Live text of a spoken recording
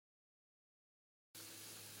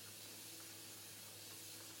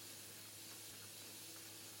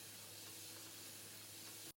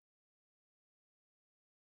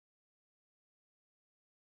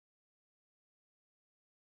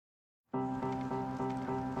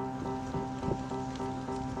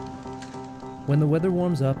When the weather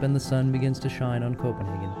warms up and the sun begins to shine on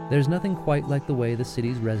Copenhagen, there's nothing quite like the way the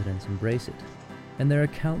city's residents embrace it. And there are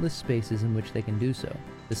countless spaces in which they can do so.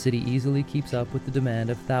 The city easily keeps up with the demand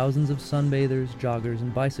of thousands of sunbathers, joggers,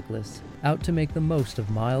 and bicyclists out to make the most of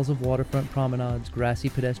miles of waterfront promenades, grassy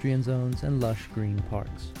pedestrian zones, and lush green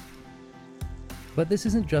parks. But this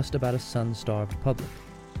isn't just about a sun-starved public.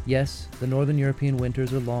 Yes, the Northern European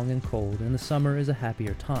winters are long and cold, and the summer is a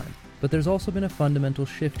happier time. But there's also been a fundamental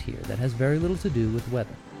shift here that has very little to do with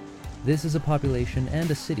weather. This is a population and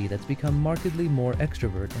a city that's become markedly more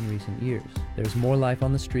extrovert in recent years. There's more life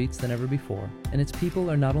on the streets than ever before, and its people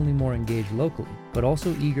are not only more engaged locally, but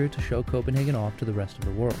also eager to show Copenhagen off to the rest of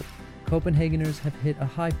the world. Copenhageners have hit a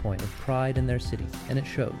high point of pride in their city, and it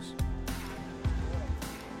shows.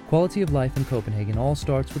 Quality of life in Copenhagen all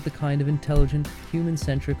starts with the kind of intelligent,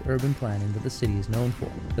 human-centric urban planning that the city is known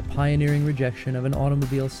for. The pioneering rejection of an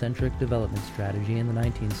automobile-centric development strategy in the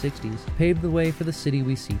 1960s paved the way for the city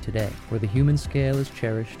we see today, where the human scale is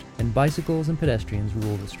cherished and bicycles and pedestrians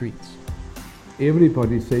rule the streets.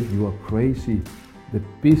 Everybody said you are crazy, the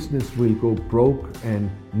business will go broke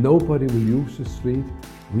and nobody will use the street.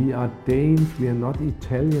 We are Danes, we are not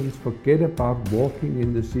Italians, forget about walking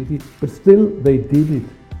in the city. But still they did it.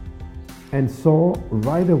 And saw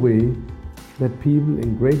right away that people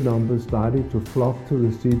in great numbers started to flock to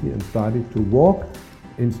the city and started to walk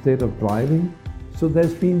instead of driving. So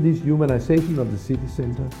there's been this humanization of the city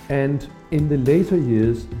center. And in the later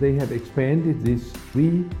years, they have expanded this.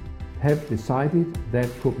 We have decided that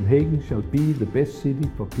Copenhagen shall be the best city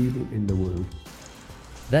for people in the world.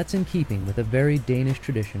 That's in keeping with a very Danish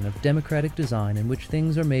tradition of democratic design in which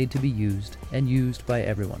things are made to be used and used by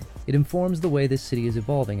everyone. It informs the way this city is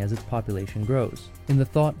evolving as its population grows, in the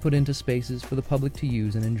thought put into spaces for the public to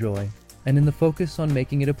use and enjoy, and in the focus on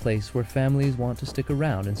making it a place where families want to stick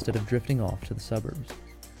around instead of drifting off to the suburbs.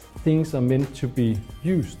 Things are meant to be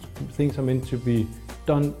used, things are meant to be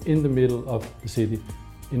done in the middle of the city,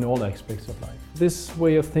 in all aspects of life. This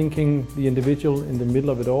way of thinking the individual in the middle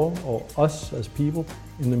of it all, or us as people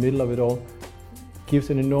in the middle of it all, gives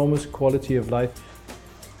an enormous quality of life.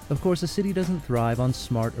 Of course, a city doesn't thrive on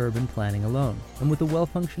smart urban planning alone, and with a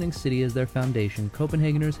well-functioning city as their foundation,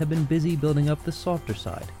 Copenhageners have been busy building up the softer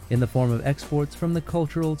side, in the form of exports from the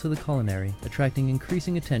cultural to the culinary, attracting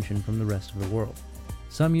increasing attention from the rest of the world.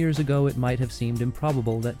 Some years ago, it might have seemed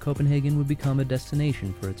improbable that Copenhagen would become a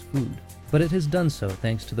destination for its food. But it has done so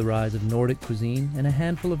thanks to the rise of Nordic cuisine and a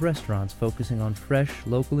handful of restaurants focusing on fresh,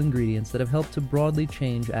 local ingredients that have helped to broadly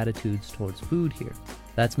change attitudes towards food here.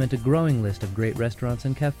 That's meant a growing list of great restaurants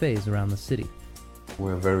and cafes around the city.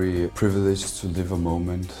 We're very privileged to live a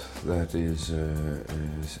moment that is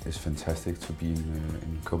fantastic to be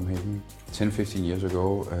in Copenhagen. 10-15 years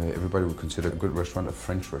ago, everybody would consider a good restaurant a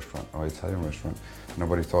French restaurant or Italian restaurant.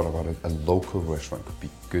 Nobody thought about it. A local restaurant could be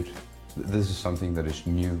good. This is something that is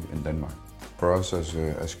new in Denmark. For us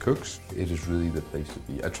as cooks, it is really the place to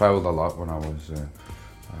be. I traveled a lot when I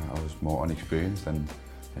was more unexperienced, and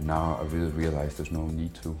now I really realize there's no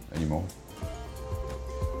need to anymore.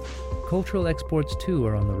 Cultural exports too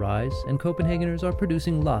are on the rise, and Copenhageners are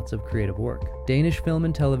producing lots of creative work. Danish film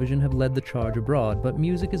and television have led the charge abroad, but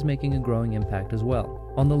music is making a growing impact as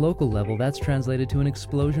well. On the local level, that's translated to an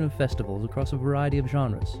explosion of festivals across a variety of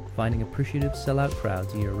genres, finding appreciative sellout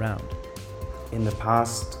crowds year-round. In the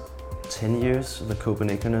past 10 years, the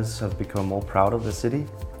Copenhageners have become more proud of the city.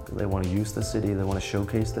 They want to use the city, they want to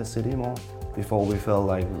showcase their city more. Before we felt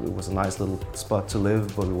like it was a nice little spot to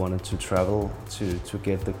live, but we wanted to travel to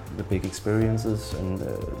get the big experiences, and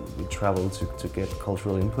we traveled to get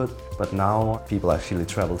cultural input. But now people actually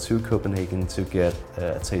travel to Copenhagen to get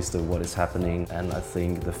a taste of what is happening, and I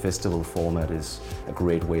think the festival format is a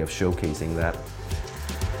great way of showcasing that.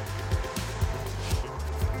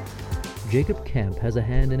 Jacob Camp has a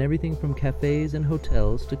hand in everything from cafes and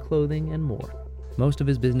hotels to clothing and more. Most of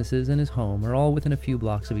his businesses and his home are all within a few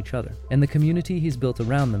blocks of each other, and the community he's built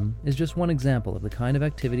around them is just one example of the kind of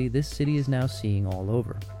activity this city is now seeing all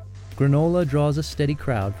over. Granola draws a steady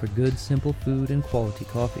crowd for good, simple food and quality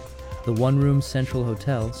coffee. The one-room Central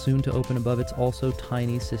Hotel, soon to open above its also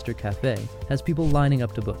tiny sister cafe, has people lining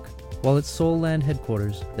up to book. While at Soulland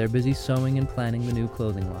headquarters, they're busy sewing and planning the new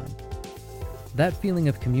clothing line. That feeling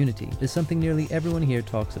of community is something nearly everyone here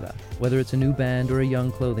talks about, whether it's a new band or a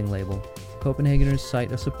young clothing label. Copenhageners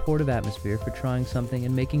cite a supportive atmosphere for trying something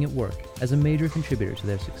and making it work as a major contributor to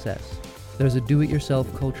their success. There's a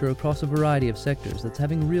do-it-yourself culture across a variety of sectors that's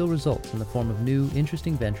having real results in the form of new,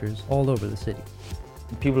 interesting ventures all over the city.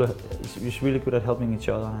 People is really good at helping each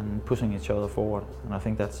other and pushing each other forward, and I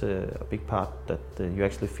think that's a big part that you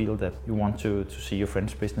actually feel that you want to see your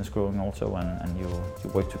friend's business growing also, and you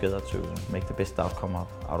work together to make the best outcome out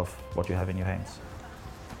of what you have in your hands.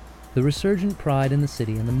 The resurgent pride in the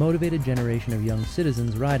city and the motivated generation of young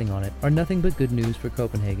citizens riding on it are nothing but good news for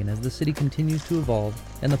Copenhagen as the city continues to evolve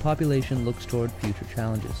and the population looks toward future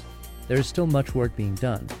challenges. There is still much work being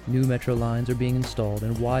done. New metro lines are being installed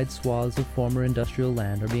and wide swaths of former industrial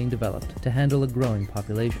land are being developed to handle a growing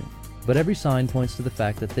population. But every sign points to the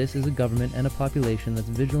fact that this is a government and a population that's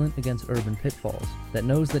vigilant against urban pitfalls, that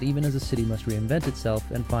knows that even as a city must reinvent itself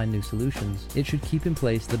and find new solutions, it should keep in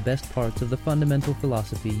place the best parts of the fundamental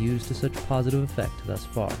philosophy used to such positive effect thus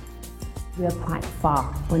far. We are quite far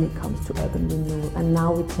when it comes to urban renewal, and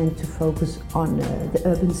now we tend to focus on the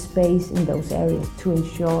urban space in those areas to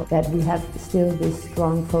ensure that we have still this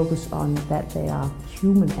strong focus on that they are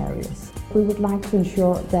human areas. We would like to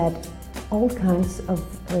ensure that all kinds of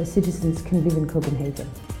citizens can live in Copenhagen.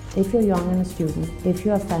 If you're young and a student, if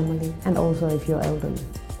you're a family, and also if you're elderly.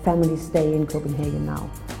 Families stay in Copenhagen now.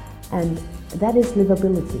 And that is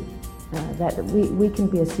livability, that we can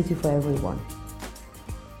be a city for everyone.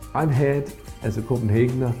 I've had, as a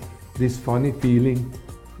Copenhagener, this funny feeling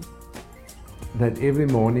that every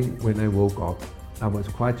morning when I woke up, I was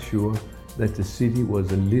quite sure that the city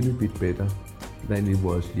was a little bit better than it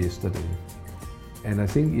was yesterday. And I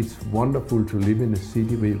think it's wonderful to live in a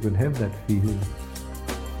city where you can have that feeling.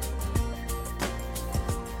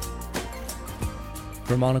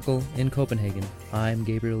 For Monocle in Copenhagen, I'm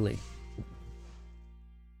Gabriel Lee.